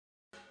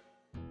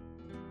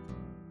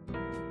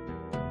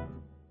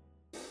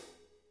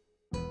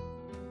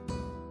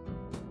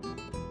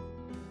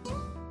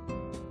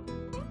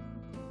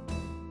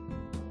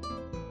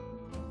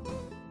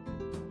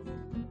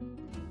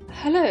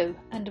Hello,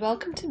 and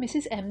welcome to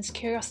Mrs. M's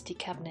Curiosity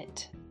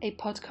Cabinet, a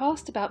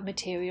podcast about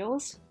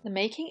materials, the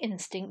making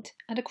instinct,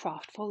 and a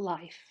craftful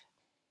life.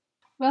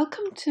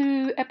 Welcome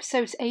to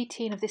episode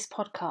 18 of this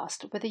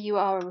podcast, whether you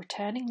are a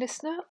returning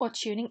listener or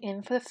tuning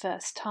in for the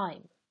first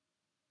time.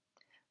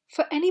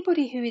 For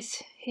anybody who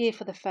is here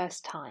for the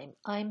first time,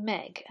 I'm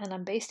Meg, and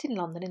I'm based in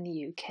London in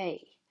the UK.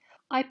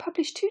 I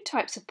publish two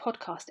types of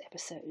podcast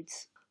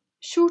episodes.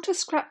 Shorter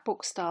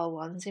scrapbook-style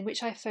ones in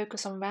which I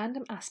focus on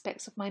random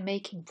aspects of my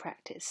making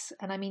practice,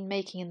 and I mean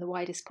making in the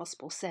widest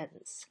possible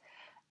sense,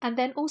 and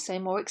then also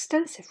more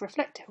extensive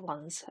reflective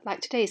ones, like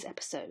today's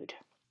episode.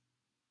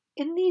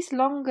 In these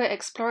longer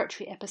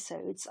exploratory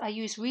episodes, I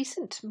use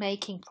recent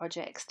making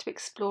projects to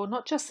explore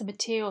not just the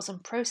materials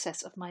and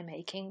process of my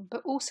making,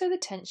 but also the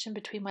tension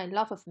between my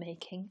love of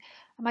making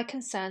and my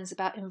concerns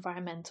about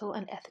environmental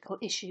and ethical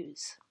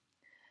issues.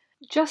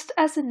 Just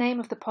as the name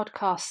of the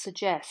podcast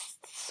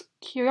suggests,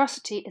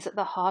 curiosity is at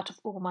the heart of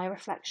all my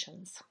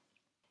reflections.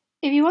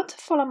 If you want to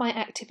follow my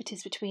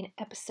activities between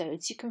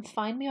episodes, you can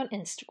find me on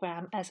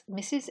Instagram as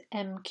Mrs.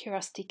 M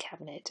Curiosity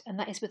Cabinet, and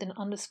that is with an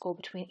underscore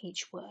between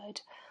each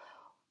word,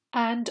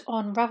 and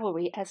on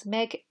Ravelry as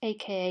Meg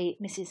aka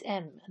Mrs.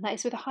 M, and that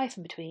is with a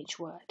hyphen between each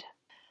word.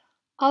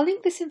 I'll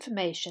link this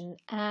information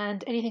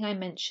and anything I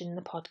mention in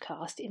the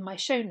podcast in my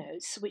show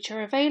notes, which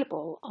are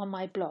available on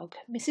my blog,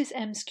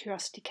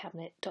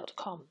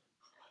 mrsmscuriositycabinet.com.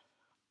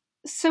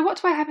 So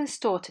what do I have in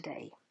store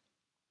today?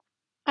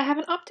 I have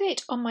an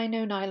update on my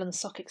no nylon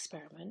sock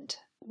experiment.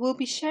 We'll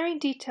be sharing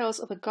details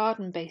of a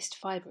garden-based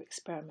fibre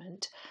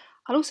experiment.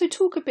 I'll also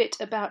talk a bit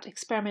about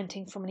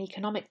experimenting from an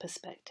economic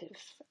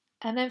perspective,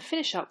 and then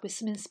finish up with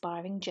some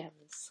inspiring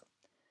gems.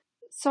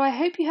 So I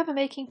hope you have a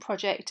making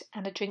project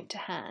and a drink to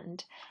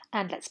hand,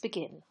 and let's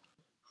begin.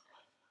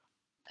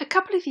 A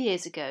couple of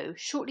years ago,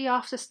 shortly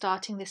after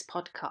starting this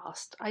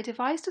podcast, I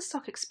devised a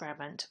sock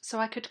experiment so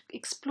I could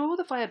explore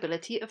the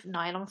viability of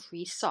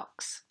nylon-free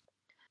socks.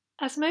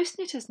 As most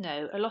knitters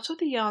know, a lot of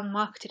the yarn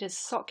marketed as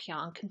sock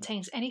yarn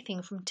contains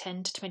anything from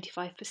 10 to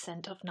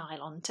 25% of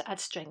nylon to add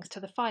strength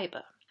to the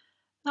fibre.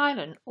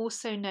 Nylon,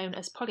 also known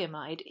as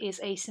polyamide,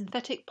 is a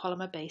synthetic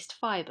polymer-based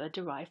fibre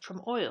derived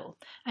from oil,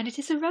 and it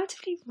is a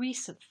relatively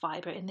recent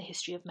fibre in the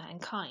history of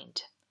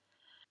mankind.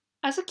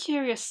 As a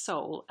curious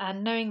soul,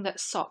 and knowing that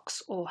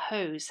socks or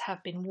hose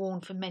have been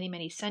worn for many,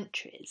 many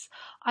centuries,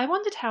 I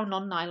wondered how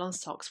non-nylon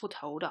socks would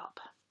hold up.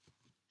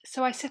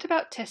 So I set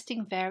about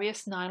testing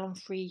various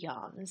nylon-free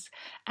yarns,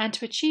 and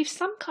to achieve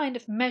some kind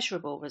of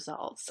measurable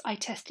results, I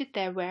tested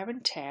their wear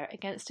and tear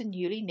against a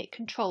newly knit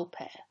control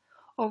pair,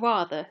 or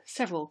rather,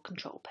 several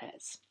control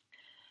pairs.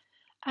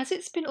 As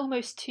it's been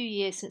almost 2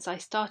 years since I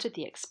started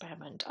the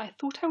experiment, I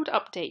thought I would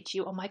update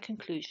you on my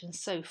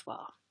conclusions so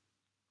far.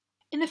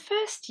 In the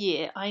first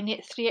year, I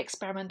knit 3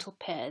 experimental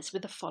pairs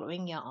with the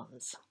following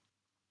yarns.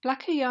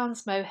 Blacker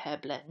Yarns Mohair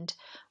Blend,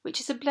 which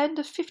is a blend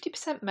of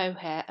 50%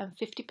 mohair and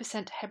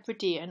 50%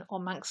 Hebridean or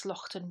Manx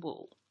Lochtan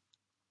wool.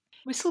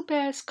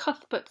 Whistlebear's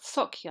Cuthbert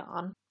Sock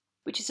Yarn,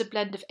 which is a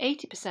blend of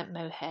 80%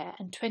 mohair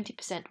and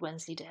 20%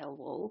 Wensleydale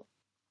wool.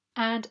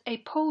 And a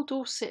Pole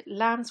Dorset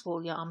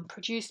Landswool yarn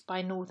produced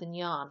by Northern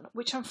Yarn,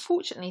 which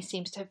unfortunately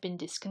seems to have been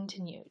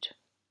discontinued.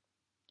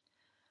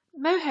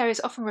 Mohair is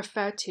often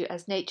referred to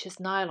as nature's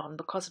nylon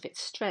because of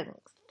its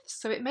strength,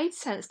 so it made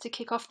sense to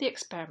kick off the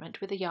experiment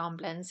with the yarn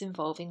blends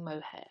involving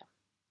mohair.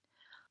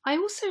 I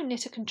also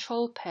knit a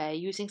control pair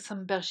using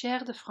some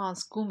Bergère de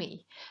France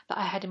gummi that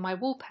I had in my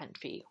wool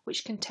pantry,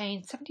 which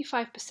contained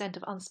 75%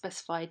 of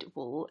unspecified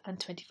wool and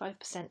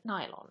 25%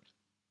 nylon.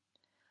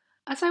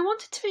 As I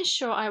wanted to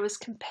ensure I was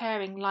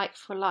comparing like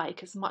for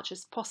like as much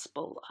as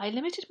possible, I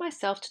limited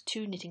myself to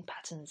 2 knitting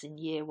patterns in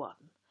year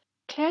 1.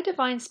 Claire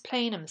Devine's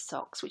Planum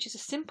socks, which is a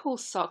simple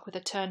sock with a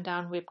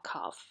turn-down rib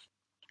cuff,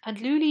 and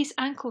Luli's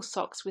ankle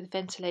socks with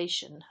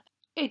ventilation,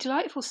 a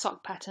delightful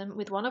sock pattern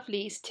with one of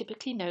Lee's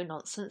typically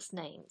no-nonsense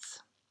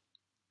names.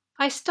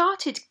 I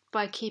started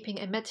by keeping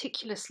a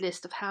meticulous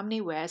list of how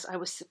many wears I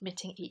was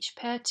submitting each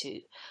pair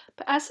to,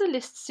 but as the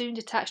list soon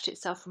detached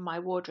itself from my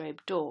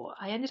wardrobe door,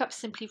 I ended up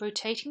simply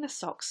rotating the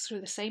socks through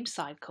the same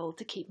cycle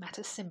to keep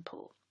matters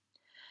simple.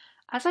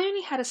 As I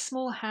only had a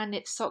small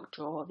hand-knit sock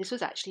drawer, this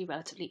was actually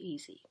relatively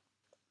easy.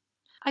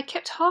 I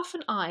kept half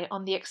an eye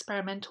on the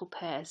experimental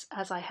pairs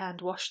as I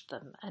hand-washed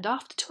them, and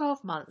after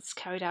 12 months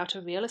carried out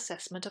a real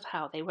assessment of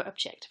how they were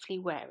objectively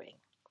wearing.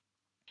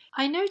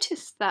 I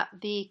noticed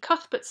that the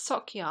Cuthbert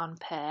sock yarn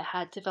pair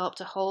had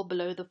developed a hole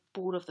below the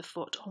ball of the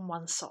foot on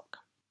one sock.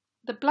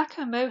 The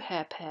blacker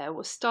mohair pair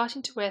was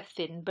starting to wear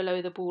thin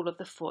below the ball of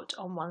the foot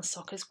on one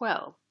sock as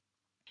well,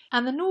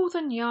 and the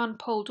Northern Yarn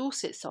Pole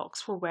Dorset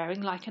socks were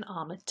wearing like an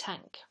armoured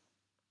tank.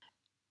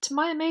 To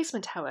my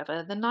amazement,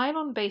 however, the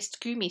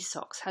nylon-based gummi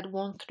socks had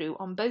worn through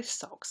on both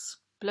socks,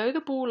 below the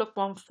ball of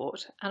one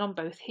foot and on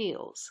both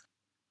heels.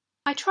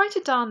 I tried to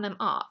darn them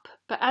up,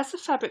 but as the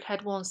fabric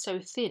had worn so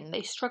thin,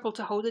 they struggled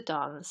to hold the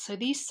darns, so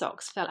these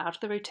socks fell out of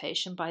the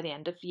rotation by the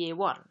end of year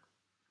 1.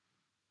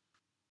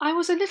 I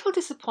was a little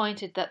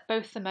disappointed that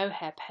both the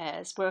mohair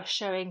pairs were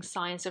showing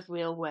signs of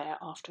real wear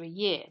after a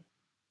year.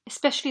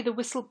 especially the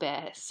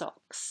Whistlebear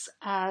socks,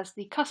 as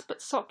the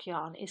Cuthbert sock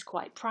yarn is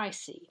quite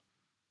pricey.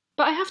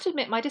 But I have to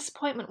admit my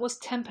disappointment was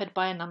tempered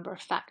by a number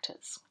of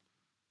factors.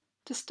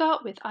 To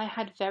start with, I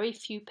had very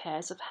few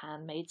pairs of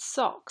handmade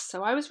socks,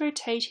 so I was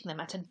rotating them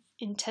at an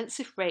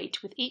intensive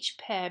rate, with each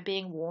pair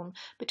being worn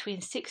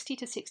between 60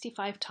 to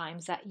 65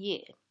 times that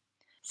year.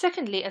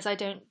 Secondly, as I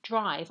don't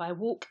drive, I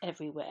walk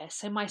everywhere,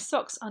 so my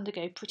socks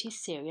undergo pretty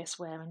serious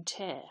wear and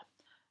tear.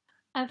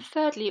 And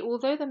thirdly,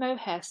 although the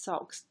mohair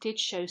socks did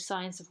show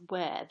signs of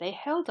wear, they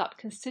held up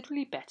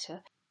considerably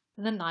better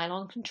than the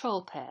nylon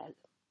control pair.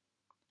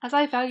 As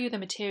I value the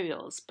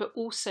materials, but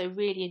also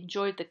really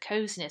enjoyed the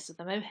coziness of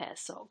the mohair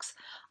socks,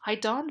 I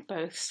darned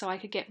both so I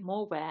could get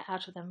more wear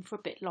out of them for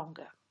a bit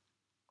longer.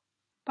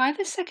 By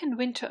the second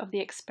winter of the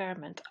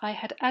experiment, I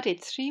had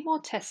added 3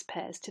 more test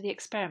pairs to the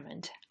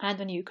experiment and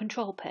a new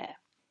control pair.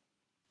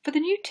 For the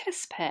new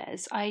test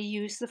pairs, I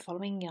used the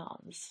following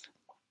yarns.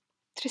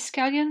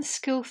 Triskelion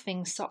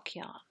Skilfing sock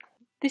yarn.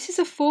 This is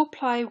a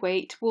 4-ply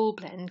weight wool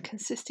blend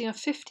consisting of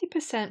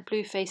 50%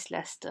 Blueface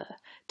Leicester,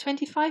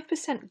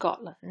 25%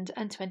 Gotland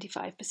and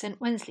 25%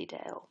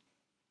 Wensleydale.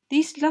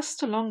 These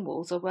lustre long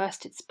wools are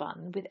worsted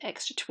spun with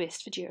extra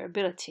twist for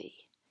durability.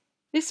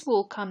 This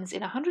wool comes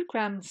in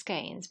 100-gram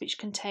skeins which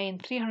contain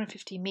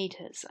 350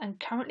 metres and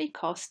currently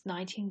cost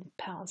 £19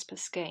 per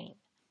skein.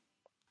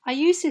 I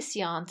use this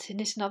yarn to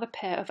knit another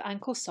pair of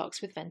ankle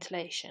socks with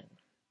ventilation.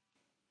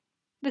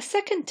 The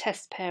second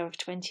test pair of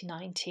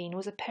 2019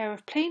 was a pair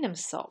of Planum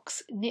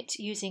socks knit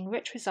using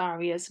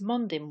Retrosaria's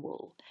Mondim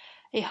wool,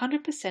 a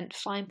 100%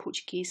 fine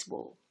Portuguese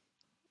wool.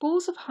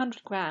 Balls of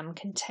 100 gram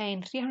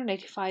contain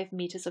 385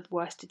 metres of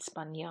worsted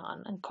spun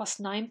yarn and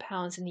cost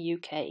 £9 in the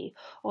UK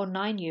or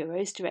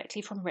 €9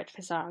 directly from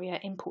Retrosaria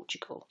in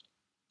Portugal.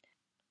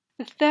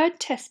 The third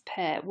test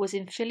pair was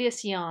in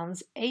Phileas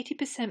Yarn's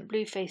 80%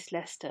 Blueface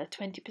Leicester,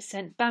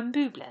 20%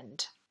 bamboo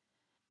blend.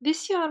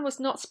 This yarn was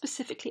not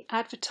specifically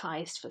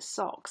advertised for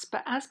socks,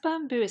 but as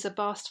bamboo is a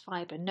bast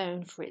fibre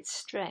known for its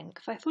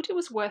strength, I thought it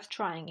was worth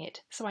trying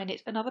it, so I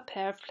knit another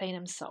pair of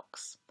Planum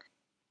socks.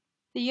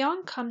 The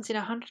yarn comes in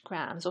 100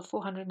 grams or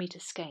 400 metre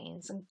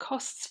skeins and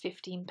costs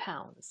 £15.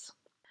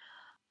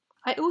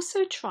 I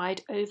also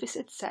tried Ovis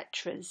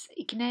Etc's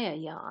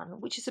Ignea yarn,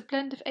 which is a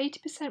blend of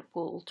 80%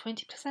 wool,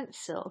 20%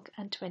 silk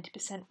and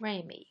 20%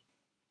 ramie.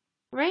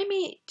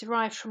 Ramie,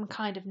 derived from a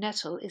kind of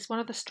nettle, is one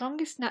of the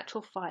strongest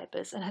natural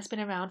fibres and has been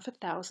around for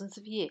thousands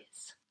of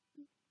years.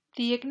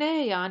 The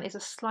Ignea yarn is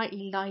a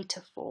slightly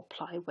lighter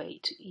 4-ply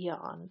weight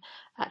yarn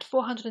at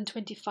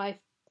 425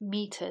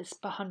 metres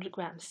per 100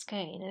 gram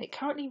skein, and it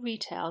currently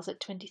retails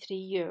at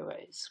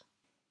 €23.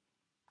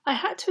 I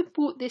had to have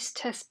bought this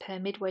test pair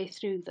midway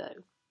through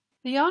though.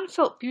 The yarn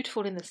felt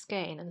beautiful in the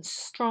skein and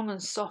strong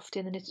and soft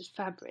in the knitted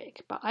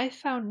fabric, but I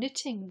found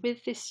knitting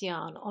with this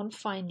yarn on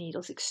fine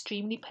needles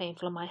extremely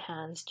painful on my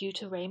hands due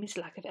to Ramie's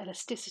lack of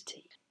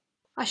elasticity.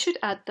 I should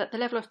add that the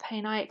level of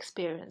pain I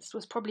experienced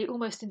was probably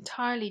almost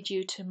entirely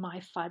due to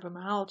my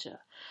fibromyalgia,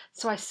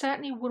 so I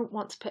certainly wouldn't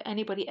want to put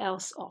anybody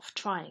else off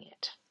trying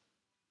it.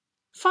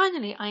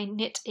 Finally, I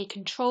knit a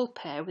control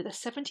pair with a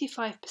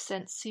 75%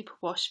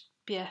 superwash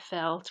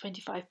BFL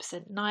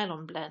 25%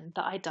 nylon blend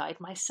that I dyed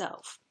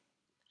myself.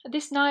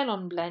 This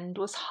nylon blend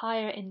was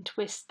higher in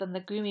twist than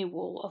the gumi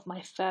wool of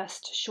my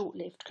first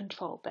short-lived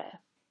control pair.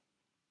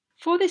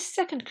 For this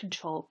second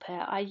control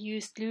pair, I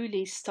used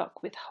Luli's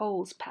stock with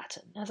holes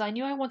pattern, as I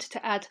knew I wanted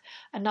to add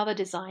another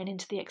design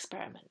into the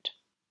experiment.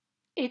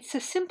 It's a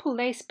simple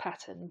lace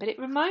pattern, but it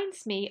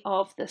reminds me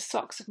of the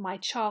socks of my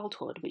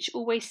childhood, which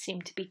always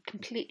seemed to be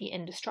completely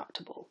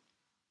indestructible.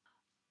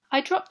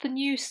 I dropped the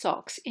new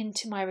socks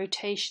into my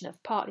rotation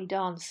of partly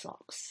darn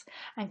socks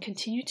and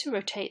continued to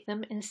rotate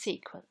them in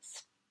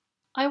sequence.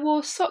 I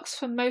wore socks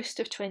for most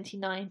of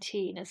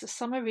 2019 as the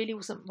summer really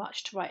wasn't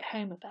much to write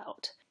home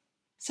about.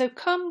 So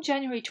come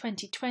January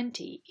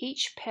 2020,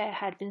 each pair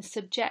had been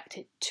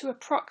subjected to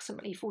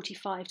approximately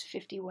 45 to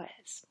 50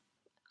 wears.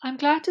 I'm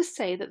glad to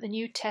say that the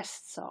new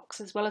test socks,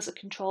 as well as a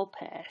control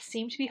pair,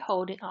 seem to be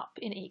holding up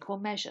in equal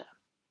measure.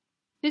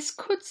 This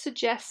could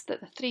suggest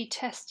that the 3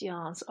 test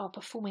yarns are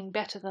performing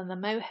better than the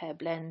mohair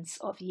blends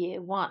of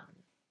year 1.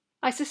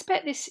 I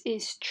suspect this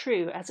is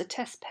true as the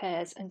test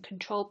pairs and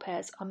control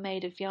pairs are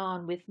made of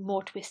yarn with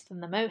more twist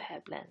than the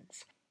mohair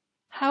blends.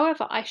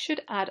 However, I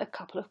should add a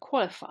couple of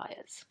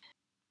qualifiers.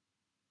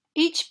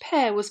 Each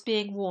pair was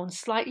being worn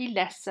slightly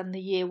less than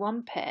the year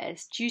 1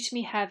 pairs due to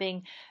me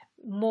having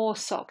more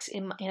socks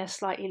in a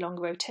slightly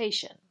longer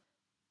rotation.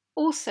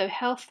 Also,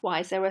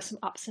 health-wise, there were some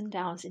ups and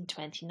downs in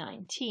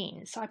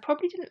 2019, so I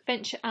probably didn't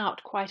venture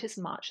out quite as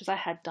much as I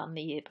had done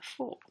the year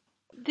before.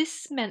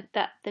 This meant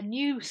that the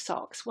new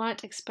socks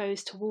weren't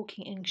exposed to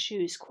walking in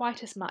shoes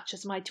quite as much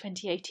as my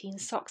 2018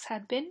 socks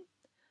had been.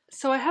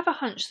 So I have a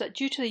hunch that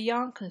due to the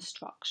yarn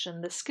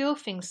construction, the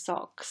Skilfing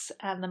socks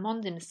and the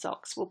Mondim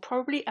socks will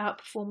probably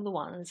outperform the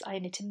ones I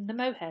knit in the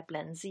mohair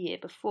blends the year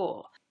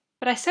before.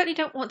 But I certainly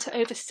don't want to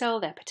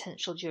oversell their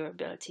potential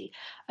durability,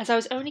 as I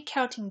was only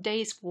counting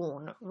days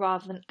worn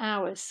rather than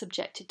hours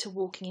subjected to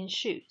walking in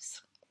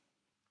shoes.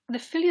 The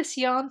Phileas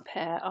yarn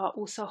pair are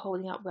also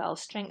holding up well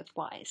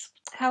strength-wise.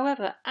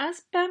 However,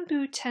 as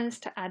bamboo tends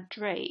to add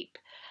drape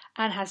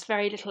and has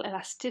very little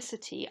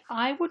elasticity,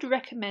 I would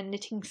recommend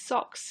knitting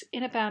socks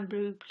in a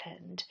bamboo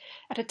blend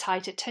at a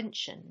tighter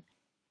tension.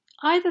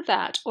 Either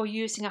that or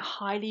using a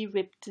highly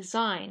ribbed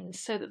design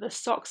so that the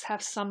socks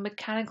have some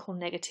mechanical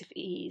negative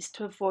ease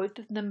to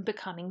avoid them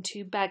becoming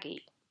too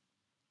baggy.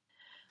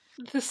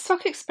 The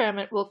sock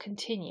experiment will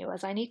continue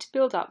as I need to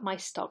build up my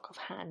stock of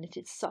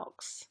hand-knitted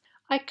socks.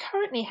 I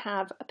currently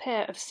have a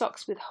pair of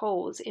socks with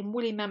holes in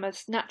Woolly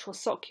Mammoth's natural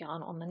sock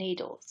yarn on the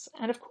needles,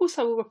 and of course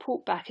I will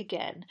report back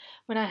again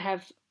when I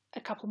have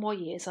a couple more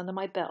years under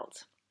my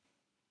belt.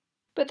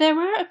 But there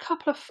were a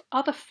couple of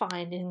other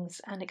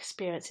findings and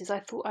experiences I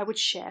thought I would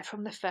share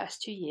from the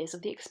first 2 years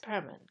of the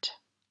experiment.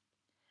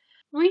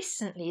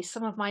 Recently,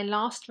 some of my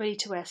last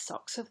ready-to-wear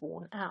socks have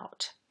worn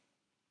out.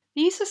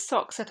 These are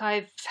socks that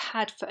I've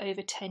had for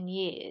over 10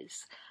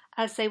 years,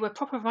 as they were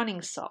proper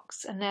running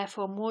socks and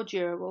therefore more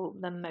durable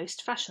than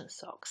most fashion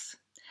socks.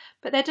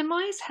 But their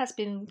demise has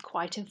been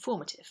quite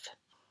informative.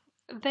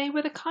 They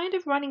were the kind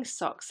of running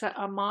socks that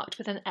are marked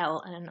with an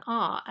L and an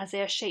R, as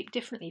they are shaped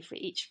differently for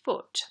each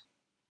foot.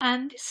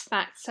 And this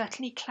fact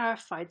certainly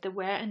clarified the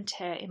wear and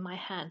tear in my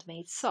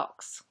handmade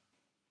socks.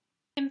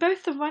 In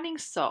both the running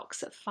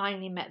socks that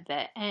finally met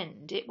their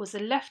end, it was the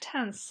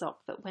left-hand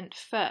sock that went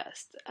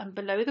first and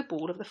below the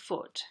ball of the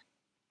foot.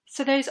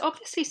 So there is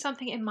obviously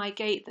something in my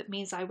gait that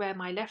means I wear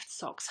my left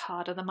socks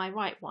harder than my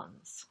right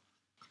ones.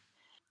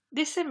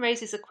 This then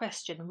raises a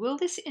question: will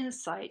this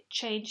insight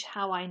change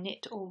how I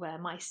knit or wear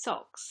my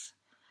socks?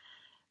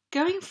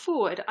 Going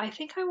forward, I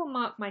think I will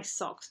mark my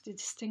socks to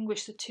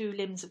distinguish the two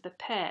limbs of the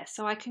pair,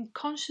 so I can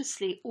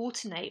consciously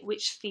alternate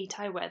which feet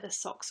I wear the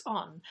socks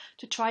on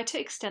to try to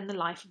extend the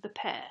life of the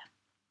pair.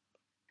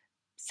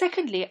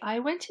 Secondly, I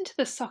went into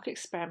the sock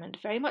experiment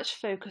very much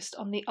focused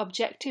on the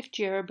objective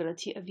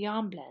durability of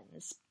yarn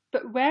blends,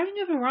 but wearing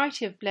a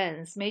variety of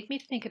blends made me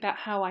think about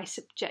how I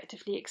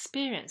subjectively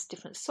experience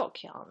different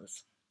sock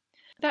yarns.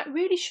 That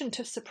really shouldn't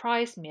have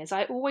surprised me, as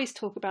I always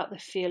talk about the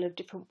feel of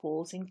different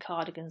wools in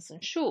cardigans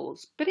and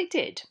shawls, but it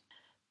did.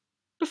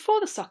 Before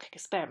the sock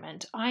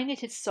experiment, I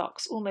knitted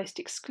socks almost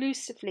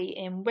exclusively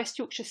in West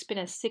Yorkshire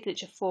Spinners'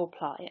 signature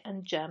 4-ply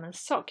and German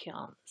sock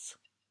yarns,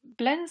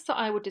 blends that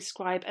I would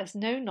describe as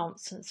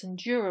no-nonsense and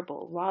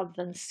durable rather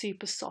than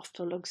super soft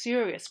or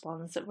luxurious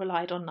ones that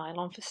relied on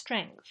nylon for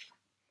strength.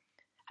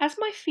 As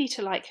my feet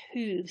are like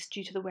hooves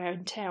due to the wear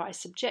and tear I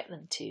subject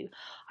them to,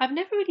 I've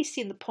never really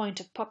seen the point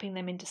of popping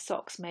them into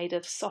socks made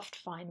of soft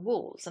fine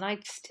wools, and I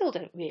still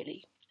don't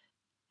really.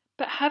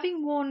 But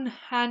having worn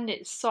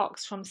hand-knit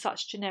socks from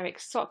such generic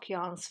sock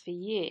yarns for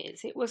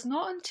years, it was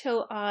not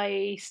until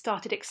I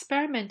started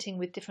experimenting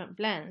with different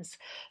blends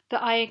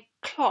that I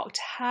clocked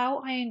how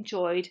I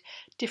enjoyed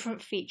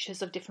different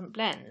features of different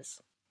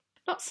blends.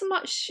 Not so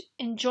much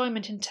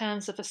enjoyment in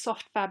terms of a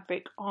soft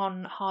fabric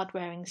on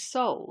hard-wearing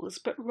soles,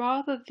 but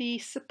rather the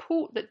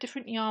support that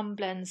different yarn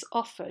blends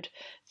offered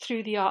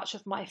through the arch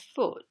of my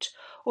foot,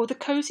 or the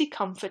cosy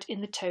comfort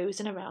in the toes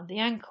and around the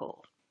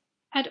ankle.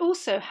 And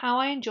also how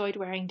I enjoyed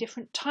wearing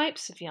different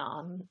types of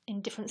yarn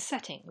in different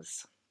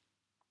settings.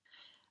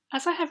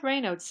 As I have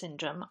Raynaud's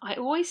syndrome, I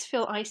always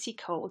feel icy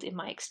cold in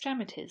my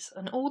extremities,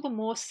 and all the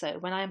more so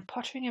when I am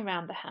pottering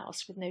around the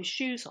house with no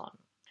shoes on.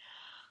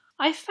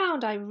 I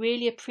found I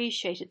really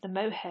appreciated the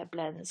mohair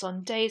blends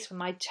on days when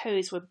my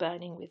toes were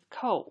burning with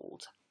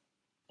cold.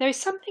 There is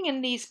something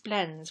in these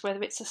blends,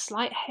 whether it's a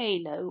slight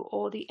halo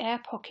or the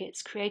air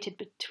pockets created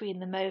between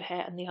the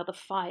mohair and the other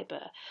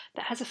fibre,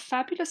 that has a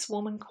fabulous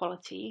warming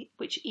quality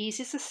which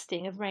eases the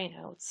sting of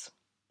Raynaud's.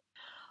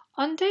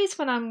 On days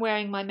when I'm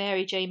wearing my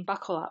Mary Jane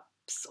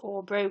buckle-ups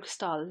or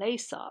brogue-style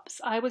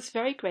lace-ups, I was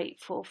very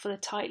grateful for the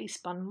tightly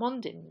spun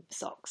Mondim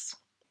socks.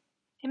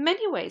 In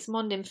many ways,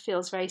 Mondim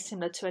feels very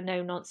similar to a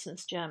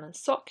no-nonsense German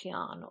sock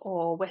yarn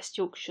or West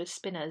Yorkshire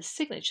Spinners'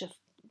 signature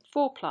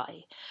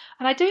 4-ply,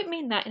 and I don't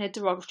mean that in a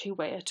derogatory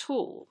way at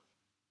all.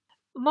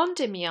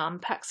 Mondim yarn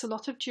packs a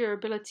lot of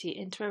durability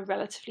into a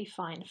relatively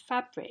fine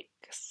fabric,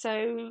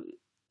 so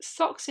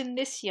socks in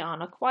this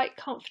yarn are quite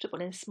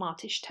comfortable in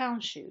smartish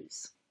town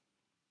shoes.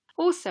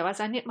 Also, as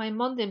I knit my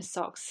Mondim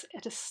socks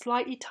at a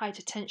slightly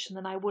tighter tension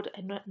than I would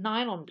a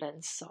nylon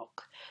blend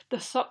sock, the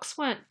socks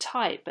weren't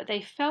tight, but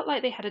they felt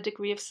like they had a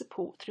degree of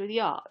support through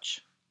the arch.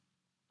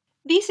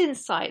 These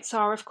insights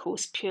are, of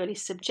course, purely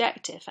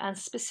subjective and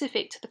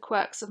specific to the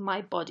quirks of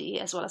my body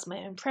as well as my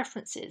own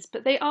preferences,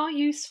 but they are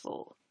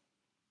useful.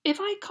 If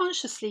I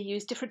consciously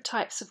use different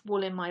types of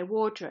wool in my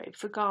wardrobe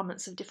for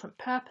garments of different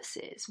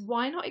purposes,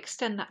 why not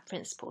extend that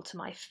principle to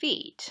my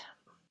feet?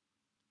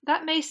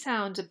 That may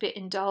sound a bit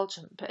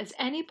indulgent, but as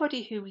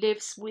anybody who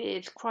lives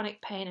with chronic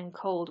pain and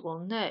cold will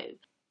know,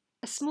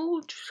 a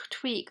small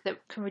tweak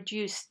that can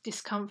reduce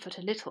discomfort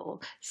a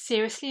little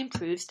seriously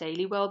improves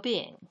daily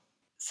well-being.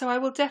 So I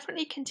will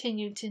definitely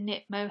continue to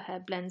knit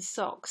mohair blend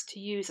socks to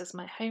use as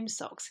my home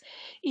socks,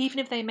 even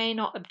if they may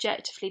not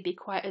objectively be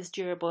quite as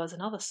durable as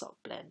another sock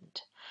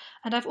blend.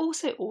 And I've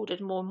also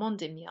ordered more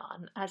Mondim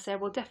yarn, as there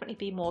will definitely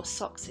be more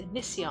socks in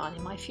this yarn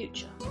in my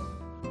future.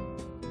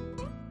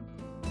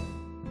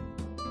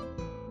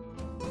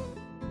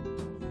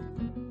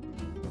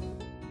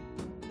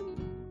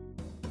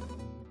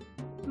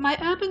 My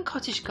urban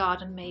cottage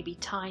garden may be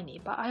tiny,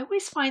 but I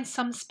always find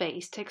some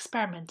space to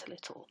experiment a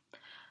little.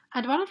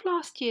 And one of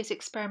last year's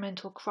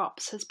experimental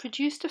crops has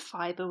produced a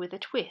fibre with a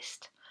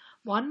twist,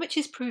 one which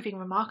is proving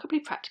remarkably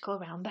practical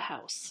around the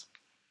house.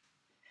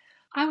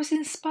 I was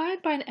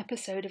inspired by an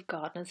episode of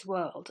Gardener's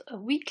World, a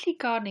weekly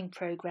gardening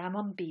programme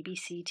on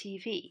BBC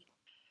TV.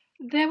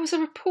 There was a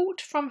report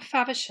from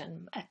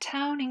Faversham, a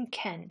town in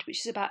Kent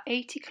which is about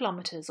 80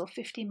 kilometres or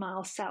 50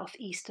 miles south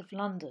east of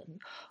London,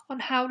 on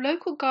how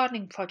local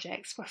gardening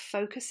projects were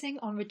focusing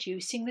on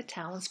reducing the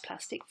town's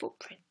plastic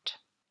footprint.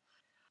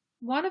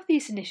 One of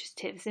these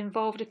initiatives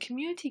involved a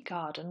community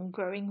garden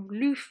growing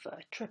loofah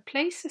to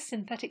replace the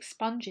synthetic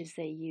sponges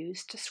they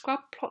used to scrub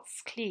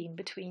plots clean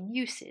between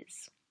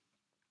uses.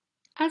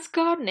 As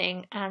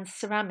gardening and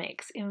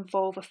ceramics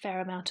involve a fair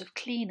amount of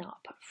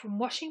clean-up, from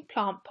washing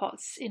plant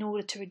pots in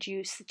order to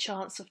reduce the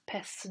chance of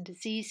pests and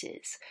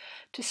diseases,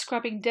 to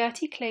scrubbing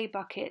dirty clay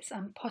buckets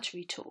and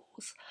pottery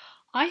tools,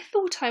 I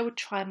thought I would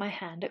try my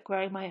hand at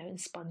growing my own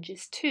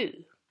sponges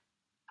too.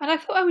 And I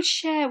thought I would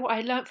share what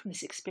I learnt from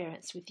this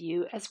experience with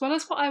you, as well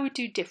as what I would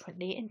do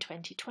differently in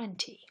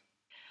 2020.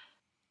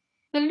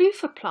 The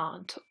loofah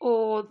plant,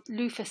 or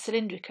Loofah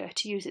cylindrica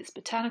to use its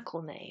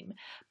botanical name,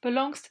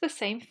 belongs to the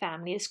same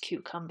family as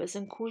cucumbers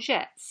and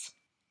courgettes.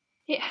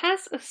 It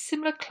has a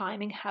similar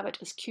climbing habit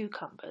as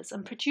cucumbers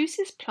and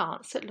produces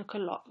plants that look a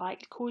lot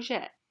like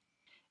courgette.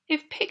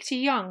 If picked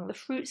young, the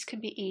fruits can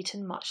be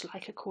eaten much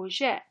like a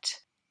courgette,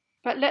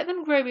 but let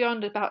them grow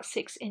beyond about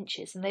 6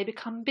 inches and they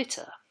become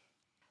bitter.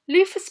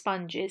 Loofah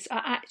sponges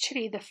are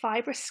actually the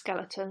fibrous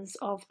skeletons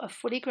of a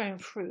fully grown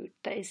fruit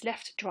that is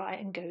left to dry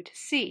and go to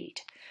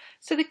seed,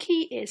 so the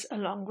key is a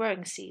long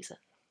growing season.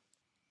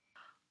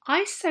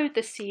 I sowed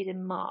the seed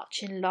in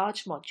March in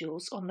large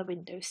modules on the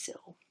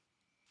windowsill.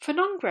 For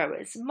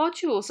non-growers,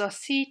 modules are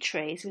seed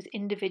trays with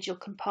individual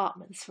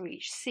compartments for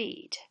each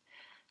seed.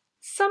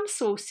 Some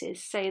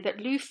sources say that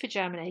loofah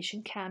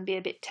germination can be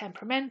a bit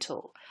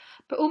temperamental,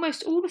 but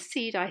almost all the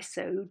seed I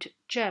sowed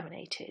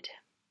germinated.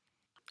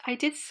 I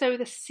did sow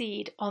the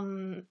seed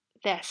on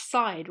their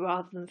side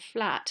rather than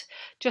flat,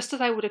 just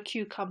as I would a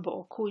cucumber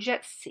or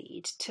courgette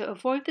seed, to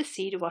avoid the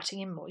seed rotting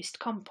in moist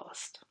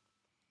compost.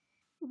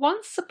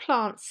 Once the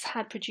plants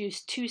had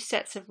produced 2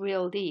 sets of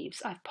real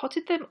leaves, I've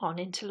potted them on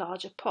into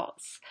larger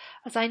pots,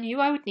 as I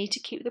knew I would need to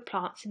keep the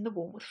plants in the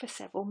warmth for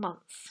several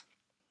months.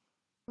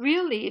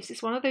 Real leaves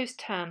is one of those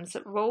terms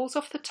that rolls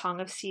off the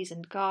tongue of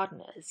seasoned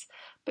gardeners,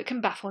 but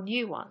can baffle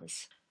new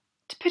ones.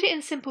 To put it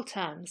in simple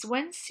terms,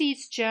 when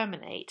seeds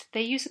germinate,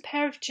 they use a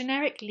pair of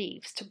generic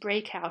leaves to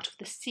break out of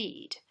the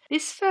seed.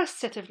 This first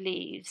set of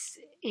leaves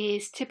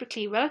is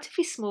typically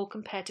relatively small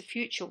compared to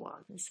future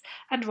ones,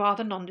 and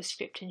rather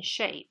nondescript in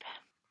shape.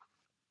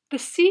 The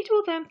seed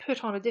will then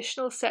put on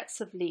additional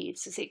sets of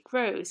leaves as it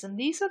grows, and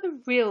these are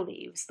the real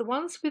leaves, the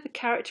ones with the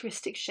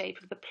characteristic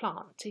shape of the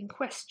plant in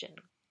question.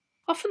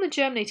 Often the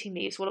germinating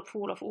leaves will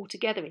fall off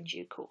altogether in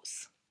due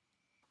course.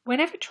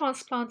 Whenever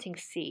transplanting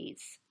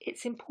seeds,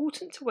 it's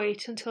important to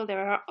wait until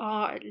there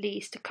are at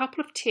least a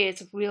couple of tiers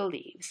of real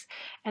leaves,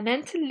 and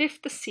then to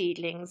lift the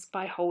seedlings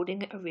by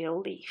holding a real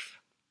leaf.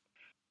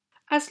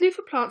 As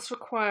loofah plants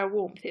require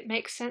warmth, it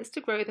makes sense to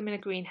grow them in a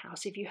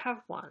greenhouse if you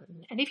have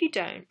one, and if you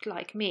don't,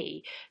 like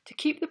me, to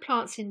keep the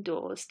plants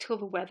indoors till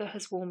the weather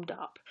has warmed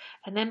up,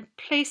 and then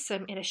place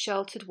them in a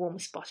sheltered warm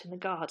spot in the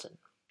garden.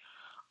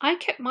 I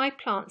kept my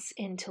plants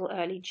in till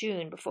early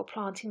June before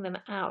planting them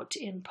out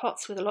in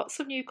pots with lots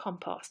of new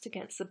compost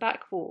against the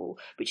back wall,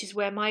 which is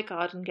where my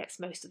garden gets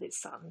most of its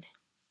sun.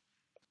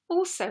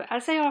 Also,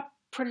 as they are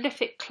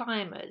prolific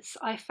climbers,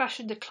 I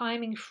fashioned a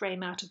climbing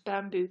frame out of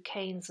bamboo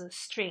canes and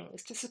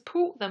strings to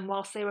support them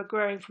whilst they were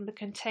growing from the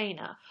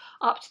container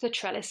up to the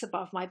trellis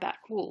above my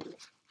back wall.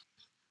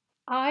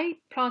 I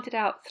planted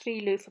out 3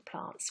 loofah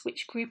plants,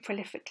 which grew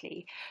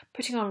prolifically,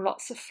 putting on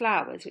lots of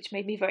flowers, which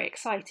made me very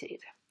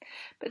excited.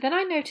 But then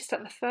I noticed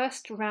that the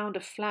first round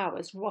of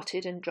flowers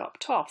rotted and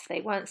dropped off. They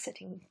weren't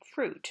setting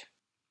fruit.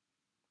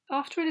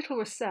 After a little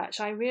research,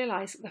 I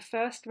realised that the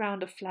first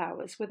round of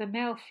flowers were the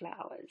male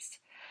flowers.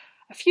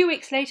 A few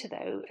weeks later,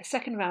 though, a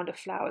second round of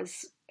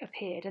flowers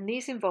appeared, and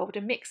these involved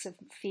a mix of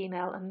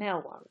female and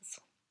male ones.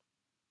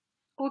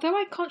 Although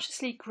I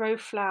consciously grow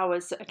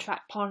flowers that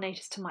attract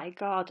pollinators to my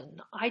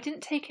garden, I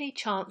didn't take any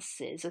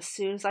chances as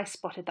soon as I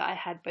spotted that I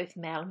had both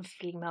male and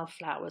female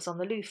flowers on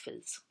the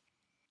loofahs.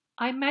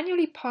 I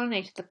manually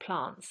pollinated the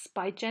plants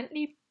by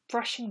gently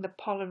brushing the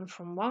pollen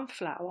from one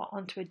flower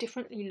onto a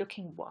differently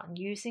looking one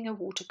using a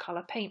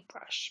watercolour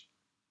paintbrush.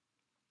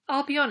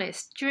 I'll be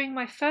honest, during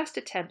my first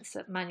attempts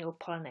at manual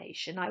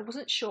pollination, I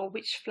wasn't sure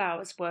which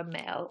flowers were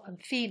male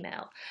and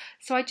female,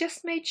 so I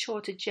just made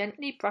sure to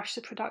gently brush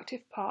the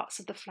productive parts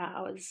of the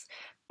flowers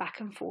back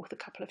and forth a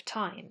couple of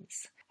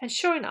times. And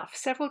sure enough,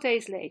 several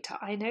days later,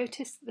 I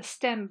noticed the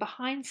stem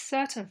behind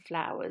certain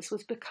flowers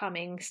was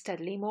becoming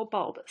steadily more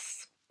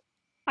bulbous.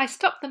 I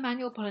stopped the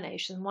manual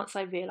pollination once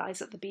I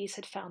realised that the bees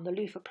had found the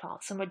loofah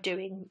plants and were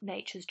doing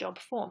nature's job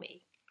for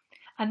me.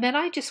 And then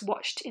I just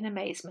watched in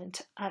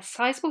amazement as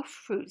sizable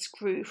fruits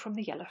grew from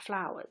the yellow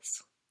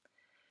flowers.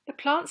 The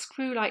plants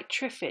grew like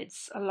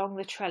triffids along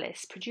the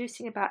trellis,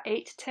 producing about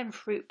 8 to 10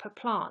 fruit per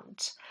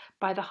plant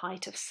by the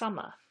height of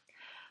summer.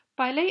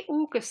 By late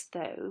August,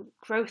 though,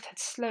 growth had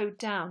slowed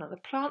down and the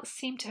plants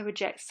seemed to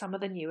reject some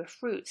of the newer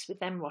fruits, with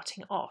them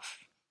rotting off.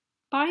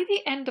 By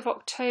the end of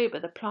October,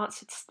 the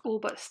plants had all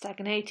but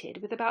stagnated,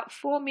 with about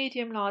 4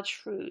 medium-large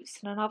fruits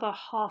and another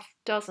half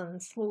dozen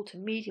small to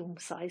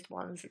medium-sized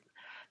ones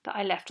that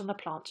I left on the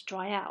plant to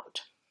dry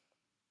out.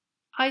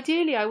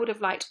 Ideally, I would have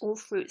liked all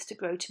fruits to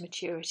grow to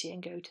maturity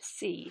and go to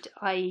seed,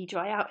 i.e.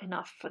 dry out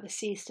enough for the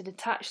seeds to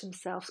detach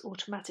themselves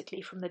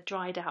automatically from the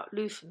dried out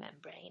loofah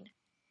membrane.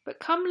 But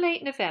come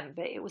late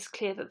November, it was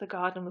clear that the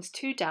garden was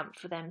too damp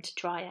for them to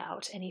dry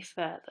out any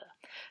further,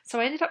 so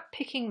I ended up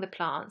picking the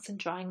plants and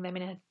drying them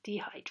in a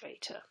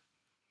dehydrator.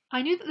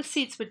 I knew that the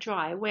seeds were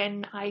dry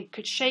when I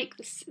could shake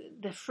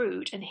the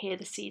fruit and hear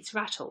the seeds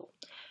rattle.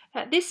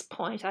 At this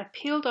point, I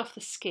peeled off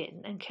the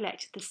skin and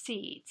collected the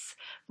seeds,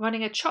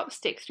 running a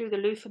chopstick through the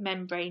loofah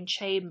membrane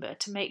chamber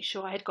to make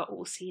sure I had got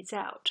all seeds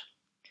out.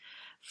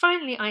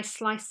 Finally, I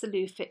sliced the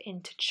loofah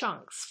into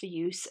chunks for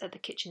use at the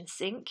kitchen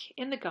sink,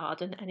 in the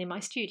garden and in my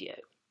studio.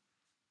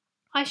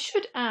 I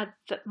should add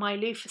that my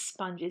loofah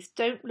sponges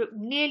don't look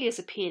nearly as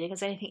appealing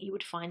as anything you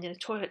would find in a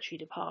toiletry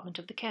department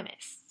of the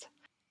chemist's.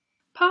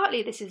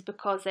 Partly this is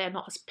because they are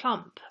not as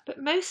plump,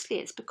 but mostly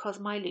it's because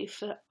my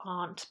loofah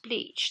aren't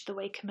bleached the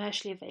way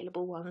commercially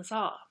available ones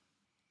are.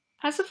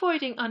 As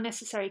avoiding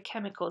unnecessary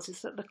chemicals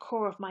is at the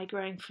core of my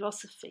growing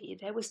philosophy,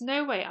 there was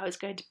no way I was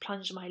going to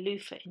plunge my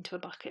loofah into a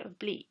bucket of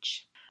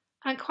bleach.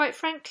 And quite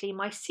frankly,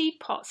 my seed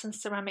pots and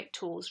ceramic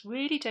tools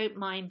really don't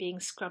mind being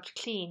scrubbed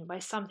clean by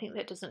something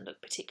that doesn't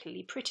look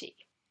particularly pretty.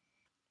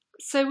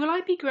 So will I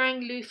be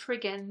growing loofah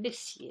again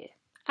this year?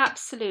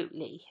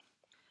 Absolutely.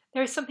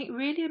 There is something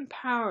really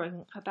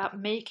empowering about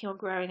making or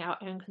growing our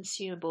own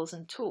consumables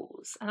and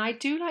tools, and I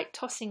do like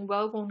tossing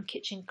well-worn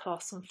kitchen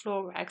cloths and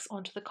floor rags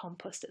onto the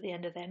compost at the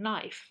end of their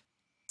life.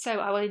 So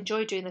I will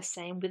enjoy doing the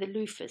same with the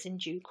loofahs in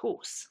due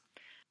course.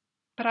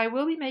 But I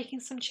will be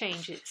making some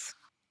changes.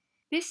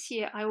 This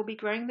year I will be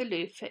growing the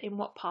loofah in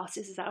what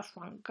passes as our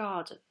front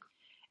garden.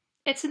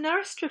 It's a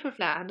narrow strip of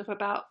land of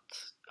about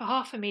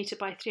 0.5 metre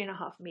by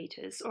 3.5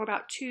 metres, or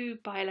about 2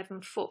 by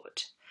 11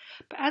 foot.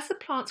 But as the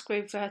plants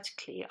grow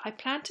vertically, I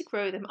plan to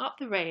grow them up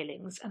the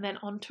railings and then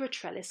onto a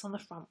trellis on the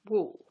front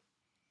wall.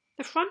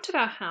 The front of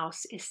our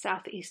house is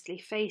southeasterly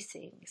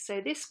facing,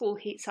 so this wall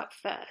heats up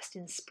first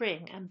in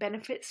spring and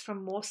benefits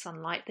from more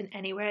sunlight than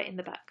anywhere in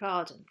the back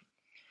garden.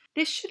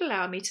 This should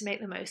allow me to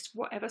make the most of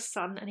whatever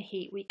sun and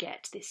heat we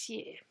get this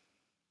year.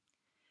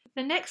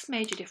 The next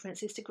major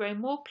difference is to grow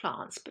more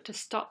plants, but to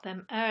stop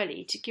them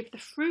early to give the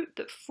fruit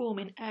that form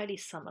in early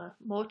summer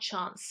more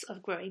chance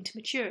of growing to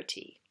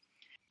maturity.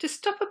 To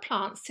stop a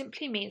plant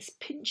simply means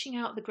pinching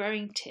out the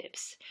growing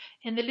tips,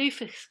 in the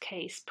loofah's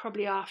case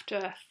probably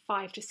after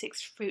 5 to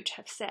 6 fruit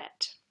have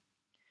set.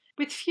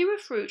 With fewer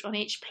fruit on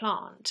each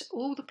plant,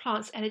 all the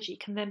plant's energy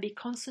can then be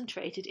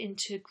concentrated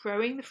into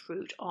growing the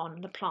fruit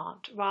on the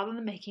plant rather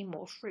than making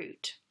more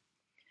fruit.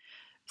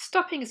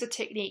 Stopping is a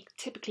technique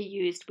typically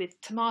used with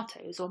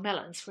tomatoes or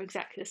melons for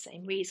exactly the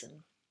same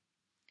reason.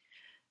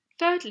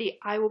 Thirdly,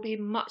 I will be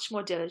much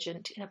more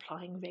diligent in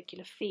applying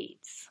regular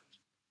feeds.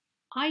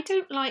 I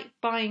don't like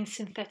buying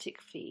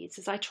synthetic feeds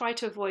as I try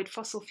to avoid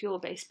fossil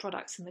fuel-based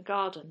products in the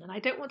garden, and I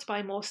don't want to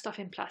buy more stuff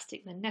in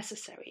plastic than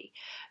necessary,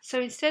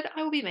 so instead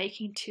I will be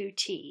making 2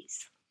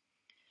 teas.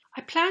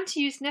 I plan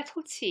to use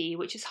nettle tea,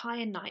 which is high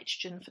in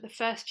nitrogen, for the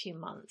first few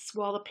months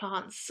while the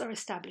plants are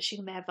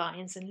establishing their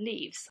vines and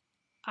leaves,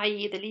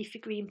 i.e. the leafy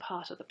green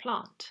part of the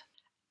plant.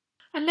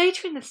 And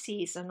later in the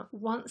season,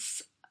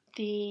 once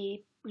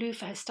the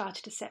loofah has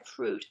started to set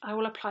fruit, I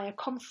will apply a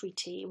comfrey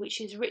tea,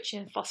 which is rich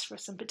in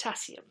phosphorus and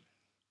potassium.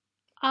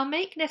 I'll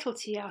make nettle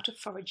tea out of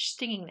foraged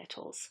stinging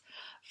nettles.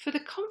 For the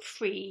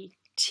comfrey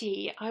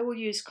tea, I will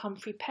use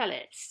comfrey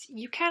pellets.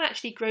 You can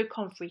actually grow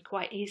comfrey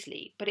quite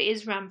easily, but it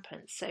is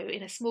rampant, so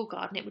in a small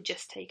garden it would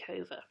just take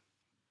over.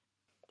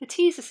 The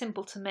teas are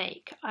simple to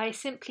make. I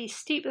simply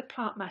steep the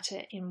plant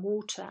matter in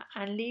water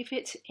and leave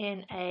it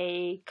in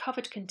a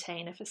covered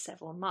container for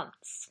several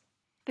months.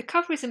 The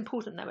cover is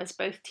important though, as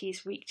both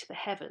teas reek to the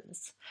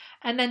heavens.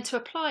 And then to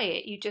apply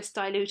it, you just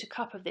dilute a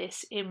cup of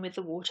this in with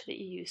the water that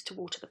you use to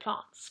water the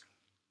plants.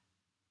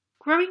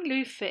 Growing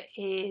loofah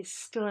is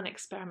still an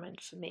experiment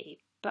for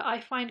me, but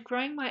I find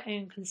growing my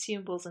own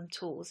consumables and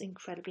tools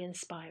incredibly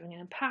inspiring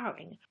and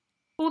empowering,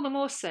 all the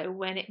more so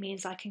when it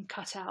means I can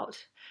cut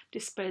out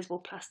disposable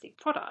plastic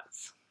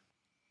products.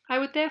 I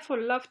would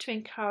therefore love to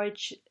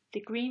encourage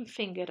the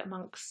green-fingered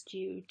amongst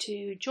you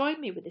to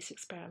join me with this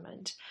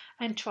experiment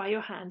and try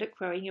your hand at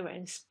growing your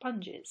own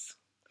sponges.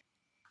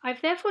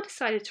 I've therefore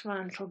decided to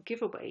run a little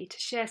giveaway to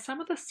share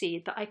some of the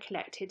seed that I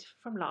collected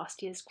from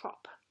last year's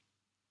crop.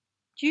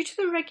 Due to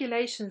the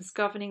regulations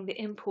governing the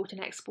import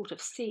and export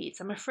of seeds,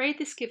 I'm afraid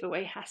this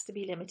giveaway has to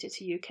be limited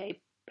to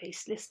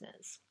UK-based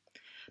listeners.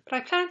 But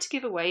I plan to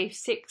give away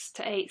 6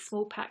 to 8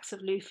 small packs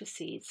of loofah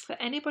seeds for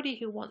anybody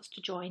who wants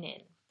to join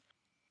in.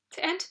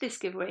 To enter this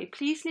giveaway,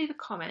 please leave a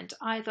comment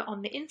either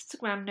on the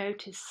Instagram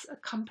notice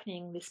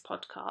accompanying this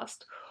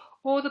podcast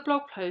or the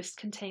blog post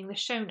containing the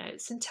show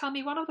notes and tell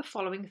me one of the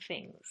following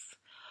things.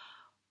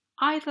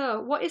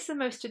 Either what is the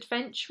most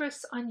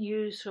adventurous,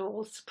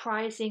 unusual,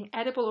 surprising,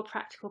 edible or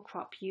practical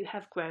crop you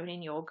have grown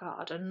in your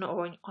garden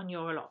or on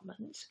your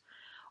allotment?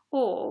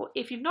 Or,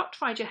 if you've not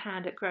tried your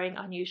hand at growing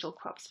unusual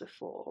crops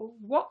before,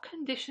 what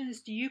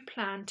conditions do you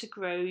plan to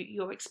grow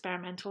your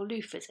experimental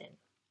loofahs in?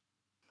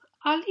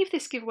 I'll leave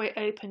this giveaway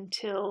open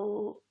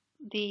till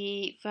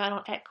the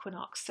vernal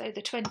equinox, so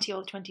the 20th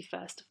or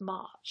 21st of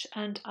March,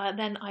 and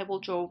then I will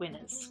draw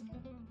winners.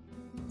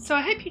 So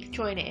I hope you can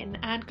join in,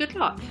 and good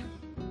luck!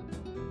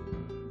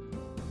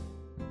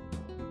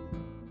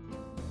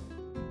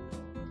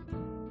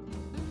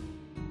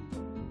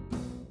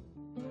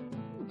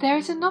 There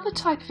is another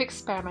type of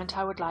experiment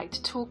I would like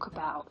to talk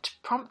about,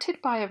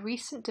 prompted by a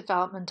recent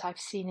development I've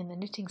seen in the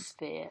knitting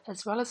sphere,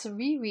 as well as a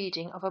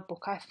rereading of a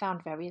book I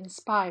found very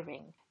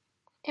inspiring.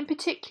 In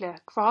particular,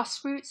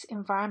 grassroots,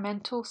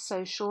 environmental,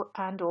 social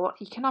and/or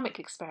economic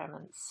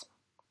experiments.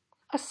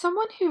 As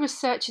someone who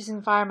researches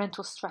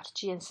environmental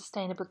strategy and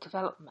sustainable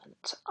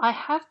development, I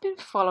have been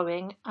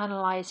following,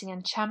 analysing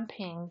and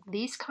championing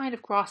these kind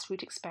of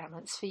grassroots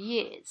experiments for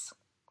years.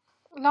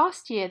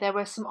 Last year there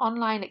were some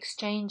online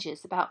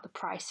exchanges about the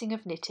pricing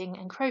of knitting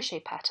and crochet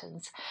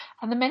patterns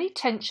and the many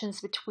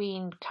tensions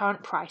between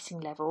current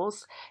pricing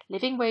levels,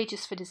 living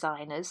wages for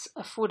designers,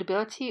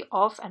 affordability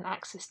of and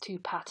access to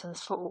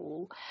patterns for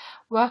all,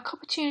 work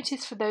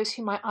opportunities for those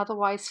who might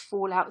otherwise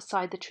fall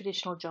outside the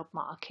traditional job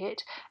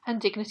market, and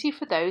dignity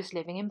for those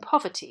living in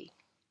poverty.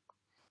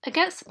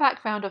 Against the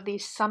background of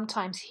these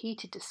sometimes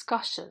heated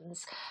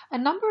discussions, a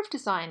number of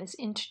designers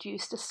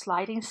introduced a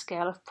sliding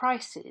scale of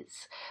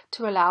prices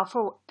to allow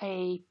for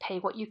a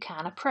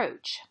pay-what-you-can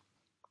approach.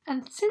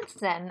 And since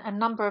then, a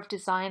number of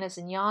designers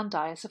and yarn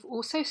dyers have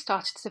also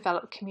started to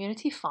develop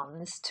community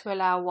funds to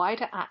allow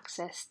wider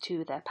access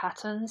to their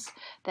patterns,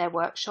 their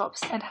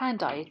workshops and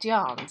hand-dyed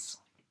yarns.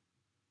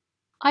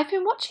 I've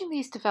been watching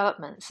these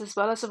developments as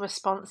well as the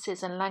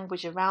responses and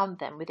language around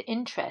them with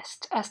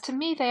interest, as to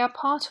me they are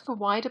part of a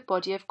wider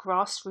body of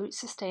grassroots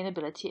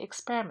sustainability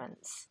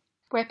experiments,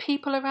 where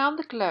people around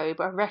the globe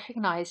are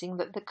recognising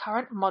that the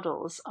current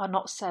models are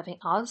not serving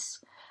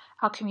us,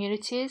 our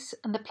communities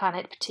and the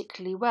planet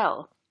particularly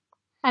well,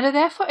 and are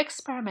therefore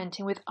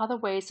experimenting with other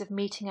ways of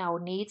meeting our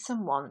needs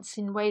and wants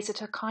in ways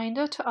that are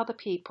kinder to other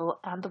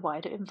people and the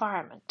wider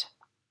environment.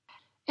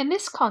 In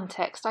this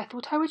context, I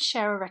thought I would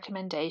share a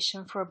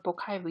recommendation for a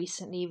book I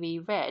recently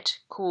reread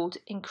called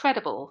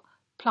Incredible!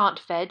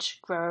 Plant-Veg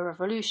Grower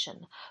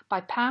Revolution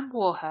by Pam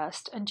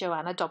Warhurst and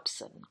Joanna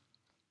Dobson.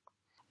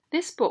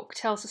 This book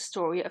tells the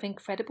story of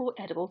Incredible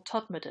Edible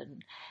Todmorden,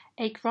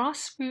 a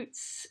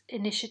grassroots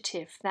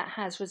initiative that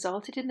has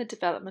resulted in the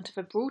development of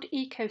a broad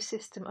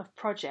ecosystem of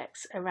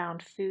projects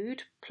around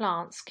food,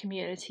 plants,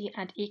 community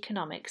and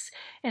economics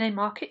in a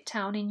market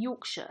town in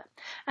Yorkshire,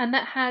 and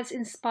that has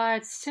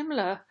inspired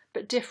similar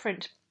but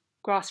different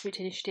grassroots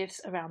initiatives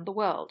around the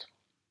world.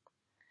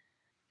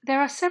 There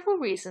are several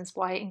reasons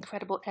why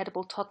Incredible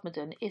Edible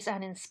Todmorden is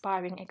an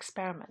inspiring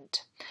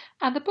experiment,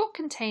 and the book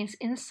contains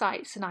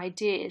insights and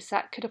ideas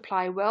that could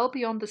apply well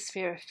beyond the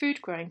sphere of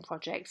food growing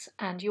projects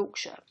and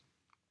Yorkshire.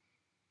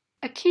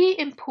 A key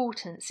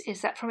importance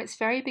is that from its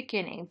very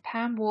beginning,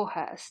 Pam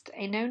Warhurst,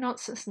 a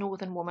no-nonsense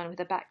northern woman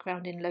with a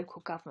background in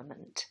local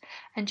government,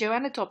 and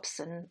Joanna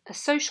Dobson, a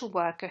social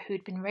worker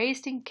who'd been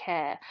raised in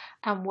care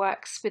and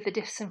works with the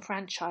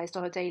disenfranchised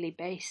on a daily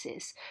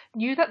basis,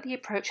 knew that the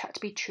approach had to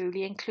be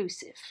truly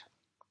inclusive.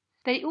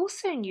 They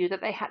also knew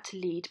that they had to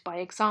lead by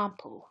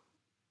example.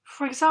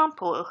 For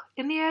example,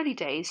 in the early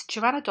days,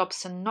 Joanna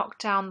Dobson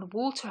knocked down the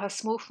wall to her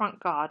small front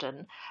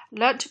garden,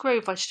 learnt to grow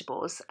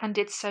vegetables, and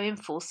did so in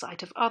full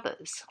sight of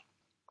others.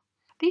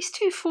 These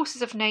two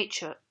forces of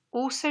nature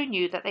also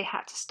knew that they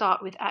had to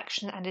start with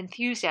action and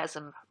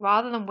enthusiasm,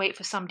 rather than wait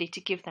for somebody to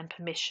give them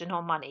permission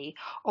or money,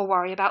 or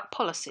worry about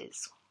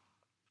policies.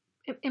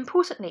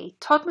 Importantly,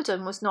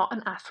 Todmorden was not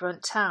an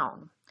affluent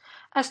town.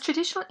 As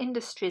traditional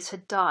industries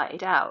had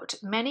died out,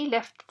 many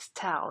left the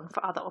town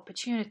for other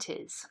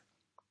opportunities.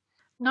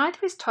 Neither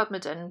is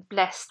Todmorden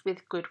blessed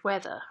with good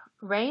weather.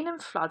 Rain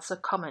and floods are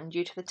common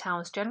due to the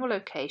town's general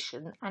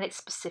location and its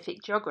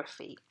specific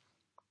geography.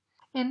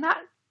 In that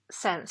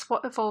sense,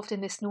 what evolved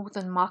in this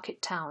northern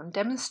market town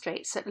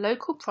demonstrates that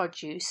local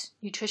produce,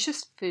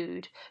 nutritious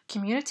food,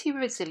 community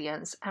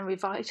resilience and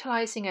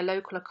revitalising a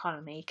local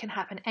economy can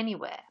happen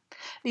anywhere.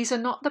 These are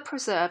not the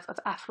preserve of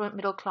affluent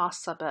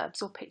middle-class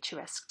suburbs or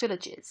picturesque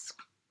villages.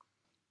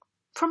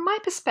 From my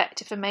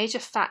perspective, a major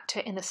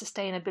factor in the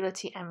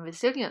sustainability and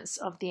resilience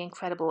of the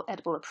Incredible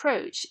Edible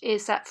approach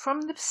is that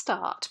from the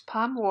start,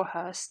 Pam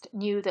Warhurst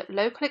knew that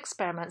local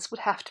experiments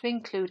would have to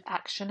include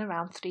action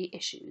around three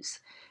issues: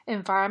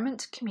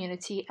 environment,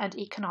 community, and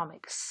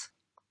economics.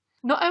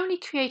 Not only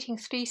creating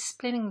three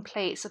spinning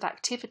plates of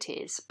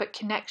activities, but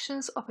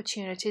connections,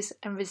 opportunities,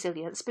 and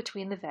resilience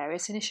between the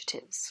various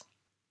initiatives.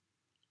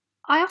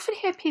 I often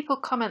hear people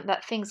comment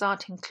that things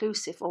aren't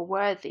inclusive or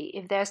worthy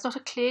if there is not a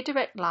clear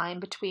direct line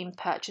between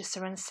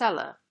purchaser and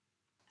seller.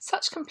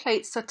 Such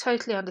complaints are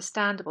totally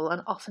understandable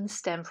and often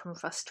stem from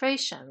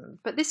frustration,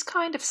 but this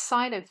kind of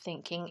silo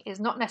thinking is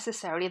not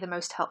necessarily the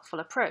most helpful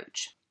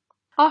approach.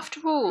 After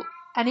all,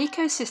 an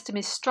ecosystem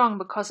is strong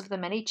because of the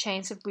many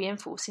chains of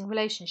reinforcing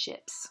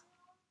relationships.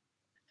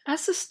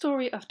 As the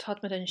story of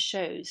Todmorden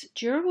shows,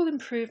 durable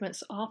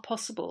improvements are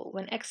possible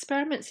when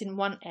experiments in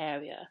one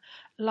area,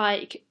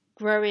 like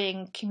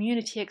growing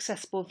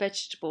community-accessible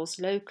vegetables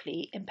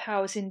locally,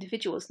 empowers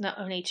individuals not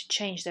only to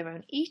change their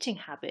own eating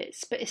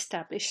habits, but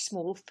establish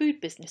small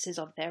food businesses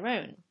of their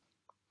own.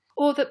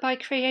 Or that by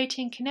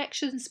creating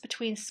connections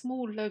between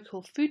small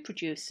local food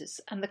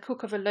producers and the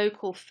cook of a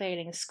local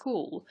failing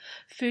school,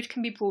 food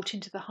can be brought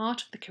into the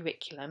heart of the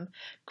curriculum,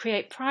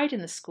 create pride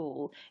in the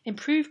school,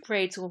 improve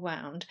grades all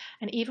round,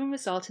 and even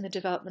result in the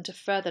development of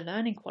further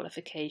learning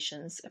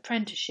qualifications,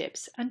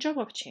 apprenticeships, and job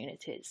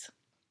opportunities.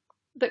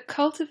 That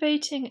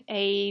cultivating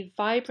a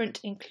vibrant,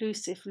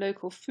 inclusive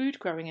local food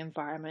growing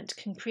environment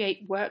can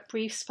create work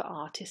briefs for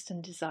artists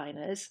and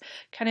designers,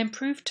 can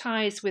improve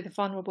ties with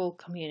vulnerable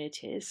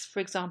communities, for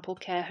example,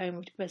 care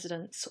home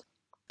residents,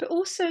 but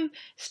also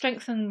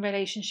strengthen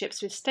relationships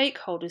with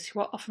stakeholders who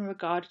are often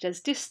regarded as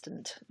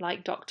distant,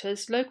 like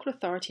doctors, local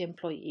authority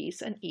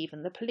employees, and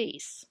even the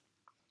police.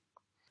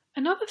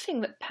 Another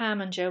thing that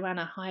Pam and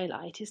Joanna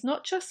highlight is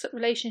not just that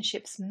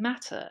relationships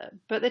matter,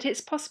 but that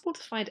it's possible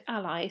to find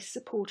allies,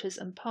 supporters,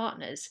 and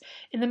partners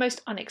in the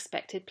most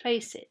unexpected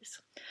places.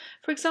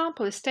 For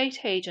example,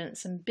 estate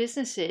agents and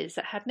businesses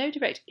that had no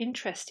direct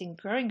interest in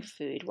growing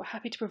food were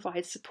happy to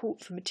provide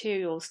support for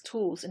materials,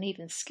 tools, and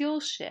even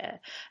skills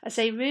share, as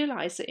they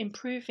realised that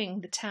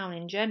improving the town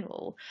in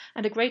general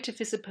and a greater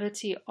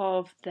visibility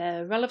of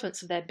the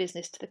relevance of their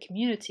business to the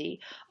community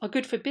are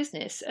good for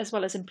business as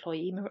well as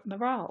employee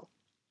morale.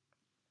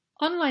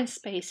 Online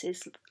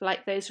spaces,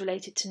 like those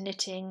related to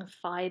knitting,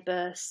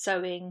 fibre,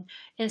 sewing,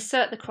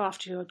 insert the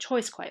craft of your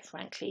choice quite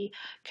frankly,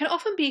 can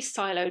often be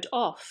siloed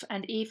off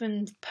and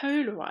even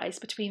polarised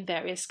between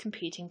various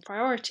competing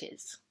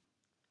priorities.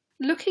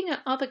 Looking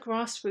at other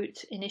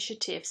grassroots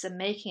initiatives and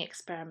making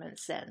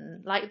experiments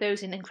then, like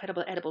those in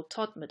Incredible Edible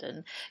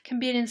Todmorden, can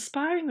be an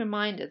inspiring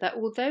reminder that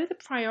although the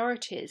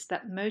priorities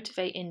that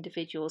motivate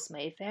individuals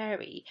may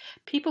vary,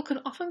 people can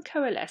often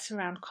coalesce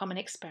around common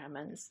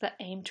experiments that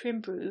aim to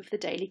improve the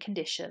daily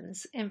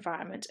conditions,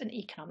 environment and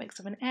economics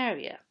of an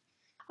area.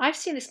 I've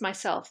seen this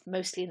myself,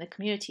 mostly in the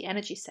community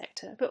energy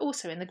sector, but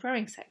also in the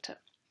growing sector.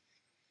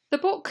 The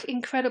book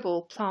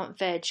Incredible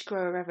Plant-Veg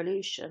Grow a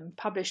Revolution,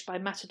 published by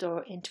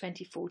Matador in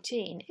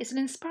 2014, is an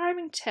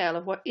inspiring tale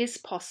of what is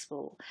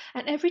possible,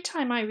 and every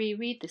time I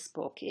reread this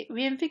book, it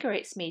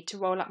reinvigorates me to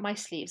roll up my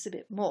sleeves a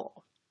bit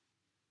more.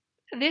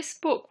 This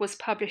book was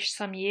published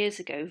some years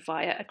ago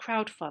via a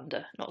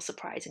crowdfunder, not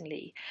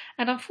surprisingly,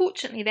 and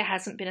unfortunately there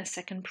hasn't been a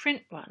second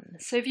print run,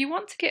 so if you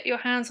want to get your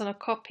hands on a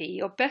copy,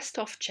 you're best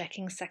off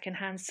checking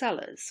second-hand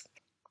sellers.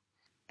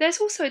 There's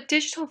also a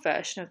digital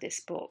version of this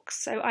book,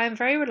 so I am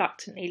very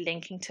reluctantly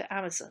linking to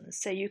Amazon,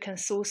 so you can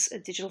source a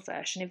digital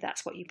version if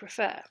that's what you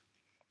prefer.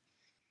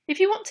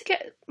 If you want to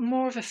get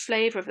more of a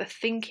flavour of the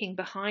thinking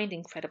behind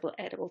Incredible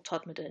Edible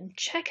Todmorden,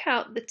 check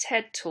out the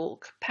TED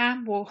Talk,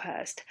 Pam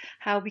Warhurst,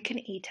 How We Can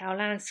Eat Our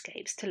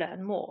Landscapes, to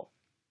learn more.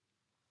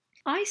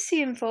 I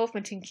see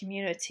involvement in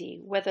community,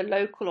 whether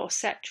local or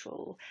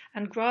sectoral,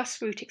 and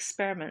grassroots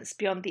experiments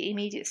beyond the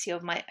immediacy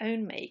of my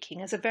own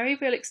making as a very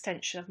real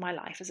extension of my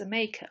life as a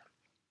maker.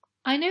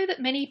 I know that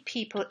many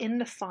people in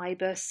the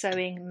fibre,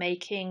 sewing,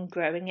 making,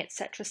 growing,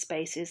 etc.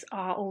 spaces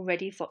are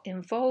already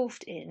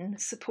involved in,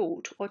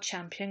 support or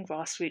champion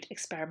grassroots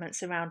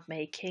experiments around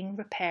making,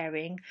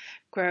 repairing,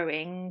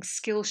 growing,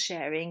 skill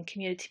sharing,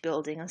 community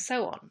building and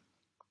so on.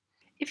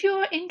 If you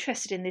are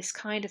interested in this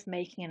kind of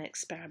making and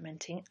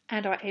experimenting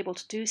and are able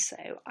to do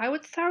so, I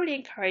would thoroughly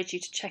encourage you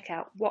to check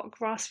out what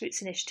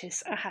grassroots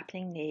initiatives are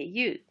happening near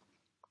you.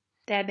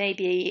 There may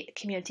be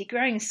community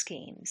growing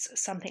schemes,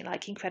 something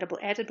like Incredible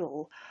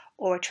Edible,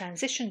 or a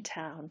transition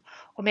town,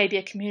 or maybe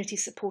a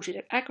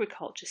community-supported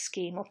agriculture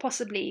scheme, or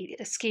possibly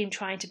a scheme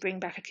trying to bring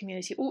back a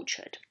community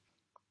orchard.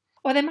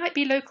 Or there might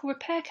be local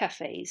repair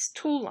cafes,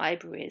 tool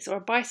libraries, or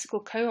a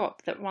bicycle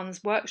co-op that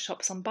runs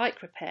workshops on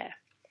bike repair.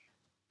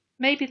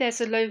 Maybe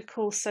there's a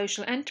local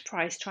social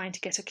enterprise trying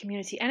to get a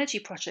community energy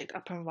project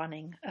up and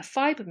running, a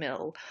fibre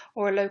mill,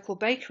 or a local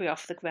bakery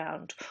off the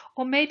ground,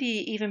 or maybe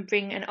even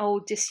bring an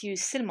old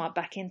disused cinema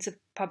back into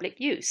public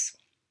use.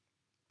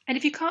 And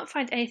if you can't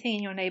find anything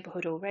in your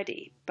neighbourhood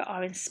already, but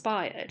are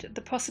inspired,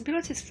 the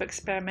possibilities for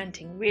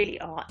experimenting really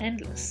are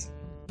endless.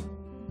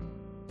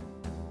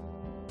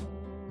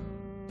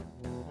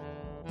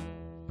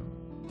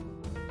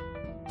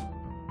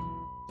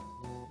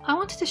 I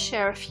wanted to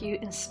share a few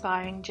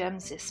inspiring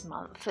gems this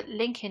month that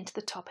link into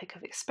the topic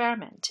of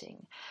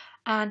experimenting,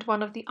 and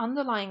one of the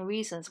underlying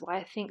reasons why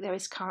I think there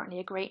is currently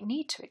a great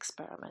need to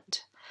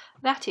experiment.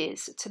 That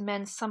is, to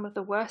mend some of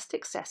the worst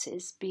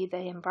excesses, be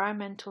they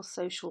environmental,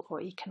 social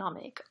or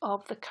economic,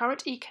 of the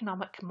current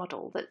economic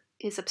model that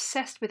is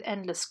obsessed with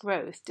endless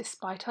growth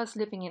despite us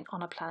living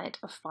on a planet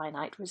of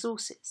finite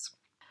resources.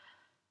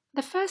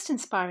 The first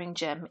inspiring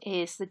gem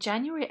is the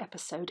January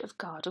episode of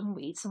Garden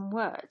Weeds and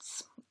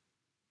Words.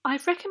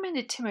 I've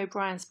recommended Tim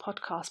O'Brien's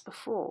podcast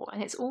before,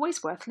 and it's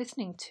always worth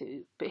listening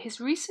to, but his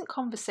recent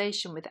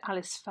conversation with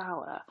Alice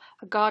Fowler,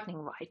 a gardening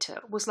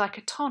writer, was like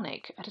a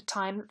tonic at a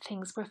time that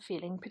things were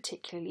feeling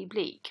particularly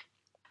bleak.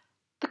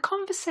 The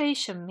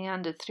conversation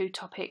meandered through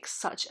topics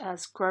such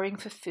as growing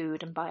for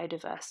food and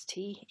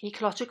biodiversity,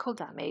 ecological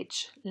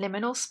damage,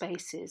 liminal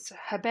spaces,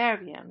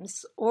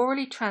 herbariums,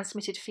 orally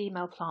transmitted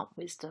female plant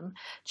wisdom,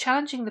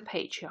 challenging the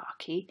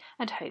patriarchy,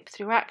 and hope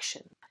through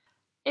action.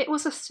 It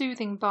was a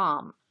soothing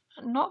balm,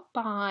 not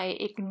by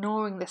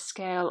ignoring the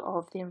scale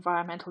of the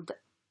environmental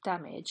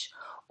damage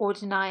or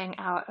denying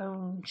our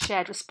own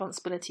shared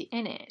responsibility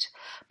in it,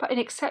 but in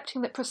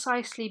accepting that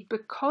precisely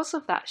because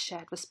of that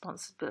shared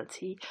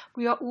responsibility,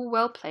 we are all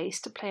well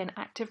placed to play an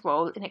active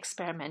role in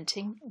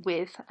experimenting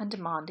with and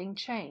demanding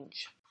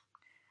change.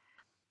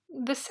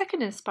 The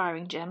second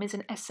inspiring gem is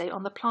an essay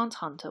on the Plant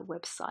Hunter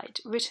website,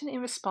 written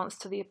in response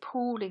to the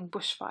appalling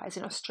bushfires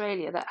in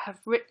Australia that have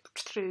ripped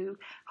through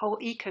whole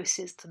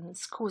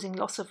ecosystems, causing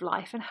loss of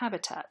life and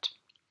habitat.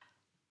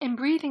 In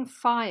Breathing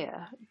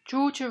Fire,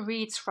 Georgia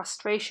Reed's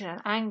frustration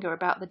and anger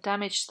about the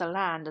damage to the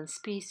land and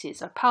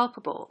species are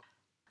palpable,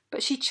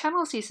 but she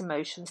channels these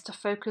emotions to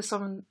focus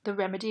on the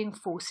remedying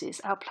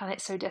forces our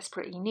planet so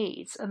desperately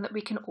needs and that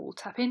we can all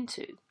tap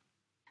into.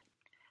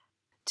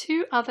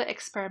 Two other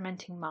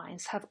experimenting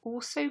minds have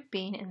also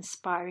been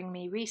inspiring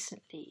me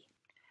recently.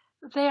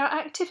 They are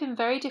active in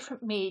very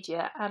different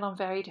media and on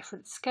very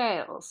different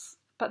scales,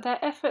 but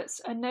their efforts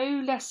are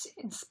no less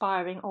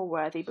inspiring or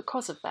worthy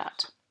because of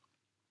that.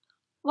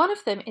 One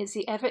of them is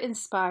the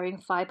ever-inspiring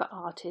fibre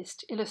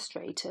artist,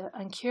 illustrator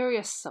and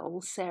curious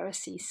soul Sarah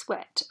C.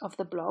 Sweat of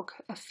the blog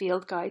A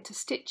Field Guide to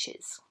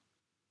Stitches.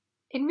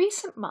 In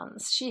recent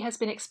months, she has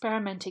been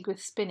experimenting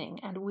with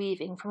spinning and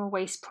weaving from a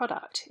waste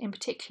product, in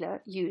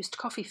particular used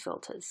coffee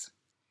filters.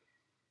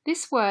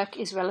 This work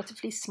is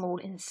relatively small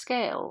in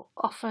scale,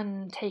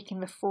 often taking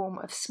the form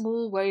of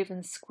small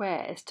woven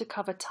squares to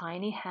cover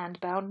tiny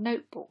hand-bound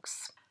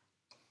notebooks.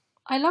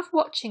 I love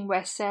watching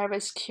where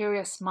Sarah's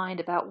curious mind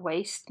about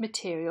waste,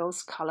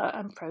 materials, colour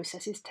and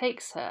processes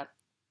takes her.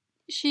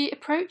 She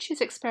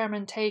approaches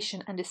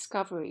experimentation and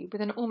discovery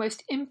with an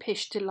almost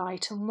impish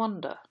delight and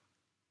wonder.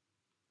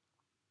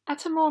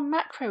 At a more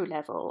macro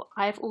level,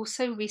 I have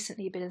also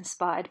recently been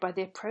inspired by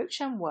the approach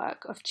and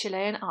work of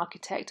Chilean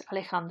architect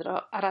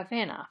Alejandro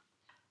Aravena.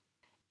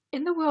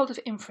 In the world of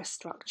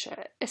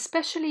infrastructure,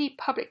 especially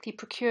publicly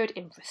procured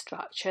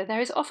infrastructure,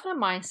 there is often a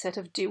mindset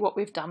of do what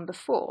we've done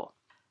before.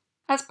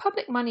 As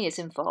public money is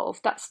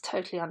involved, that's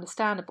totally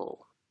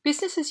understandable.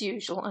 Business as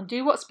usual and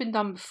do what's been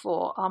done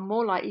before are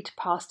more likely to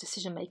pass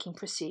decision-making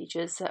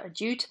procedures that are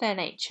due to their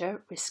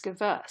nature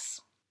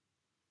risk-averse.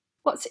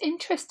 What's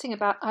interesting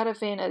about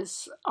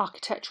Aravena's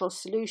architectural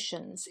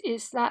solutions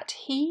is that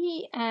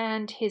he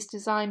and his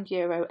design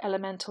bureau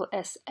Elemental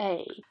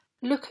SA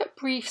look at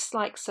briefs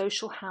like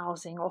social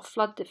housing or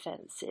flood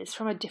defences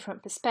from a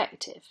different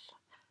perspective.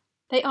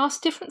 They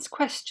ask different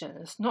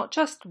questions, not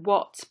just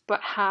what,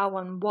 but how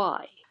and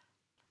why.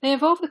 They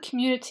involve the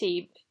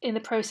community in the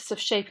process of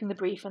shaping the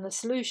brief and the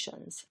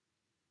solutions.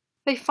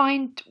 They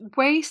find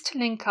ways to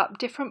link up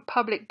different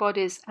public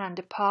bodies and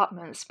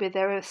departments with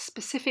their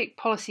specific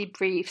policy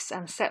briefs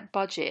and set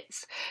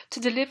budgets to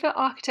deliver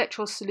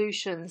architectural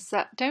solutions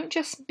that don't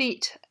just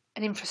meet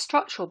an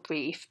infrastructural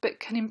brief but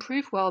can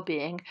improve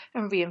well-being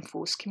and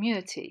reinforce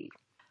community.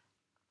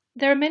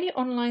 There are many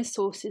online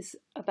sources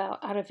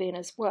about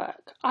Aravena's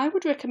work. I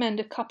would recommend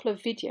a couple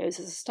of videos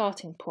as a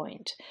starting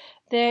point.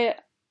 There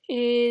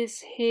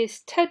is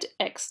his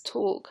TEDx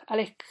talk,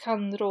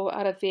 Alejandro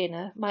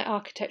Aravena, My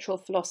Architectural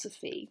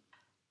Philosophy,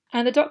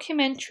 and the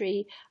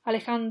documentary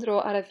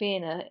Alejandro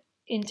Aravena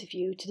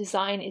interview, To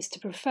Design is to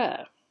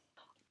Prefer.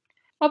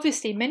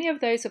 Obviously, many of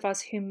those of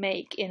us who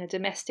make in a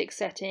domestic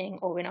setting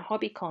or in a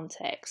hobby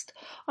context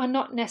are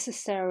not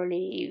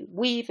necessarily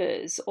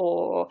weavers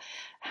or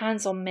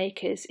hands-on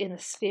makers in the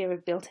sphere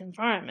of built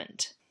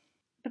environment.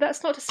 But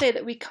that's not to say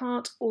that we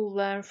can't all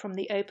learn from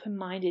the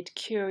open-minded,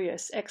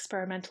 curious,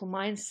 experimental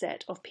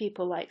mindset of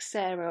people like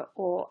Sarah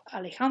or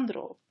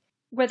Alejandro,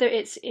 whether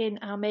it's in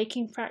our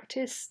making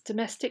practice,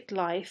 domestic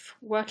life,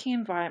 working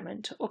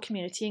environment, or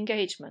community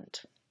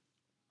engagement.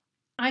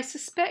 I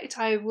suspect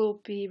I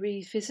will be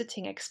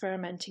revisiting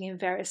experimenting in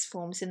various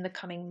forms in the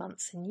coming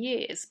months and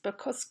years,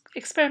 because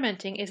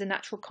experimenting is a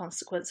natural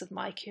consequence of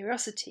my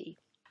curiosity.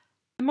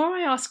 The more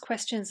I ask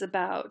questions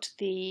about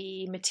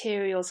the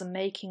materials and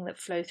making that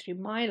flow through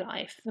my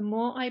life, the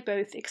more I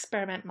both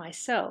experiment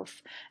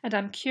myself and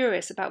I'm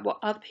curious about what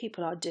other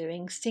people are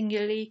doing,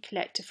 singularly,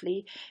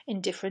 collectively,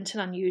 in different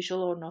and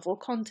unusual or novel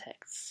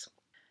contexts.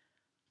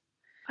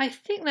 I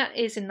think that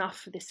is enough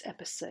for this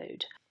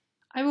episode.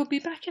 I will be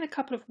back in a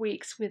couple of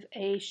weeks with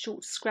a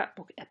short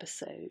scrapbook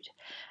episode,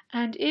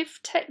 and if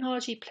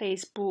technology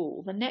plays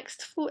ball, the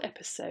next full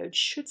episode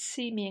should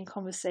see me in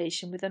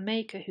conversation with a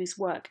maker whose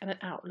work and an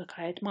outlook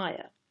I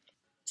admire.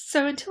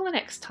 So until the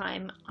next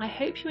time, I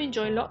hope you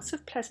enjoy lots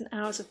of pleasant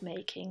hours of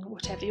making,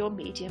 whatever your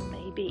medium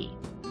may be.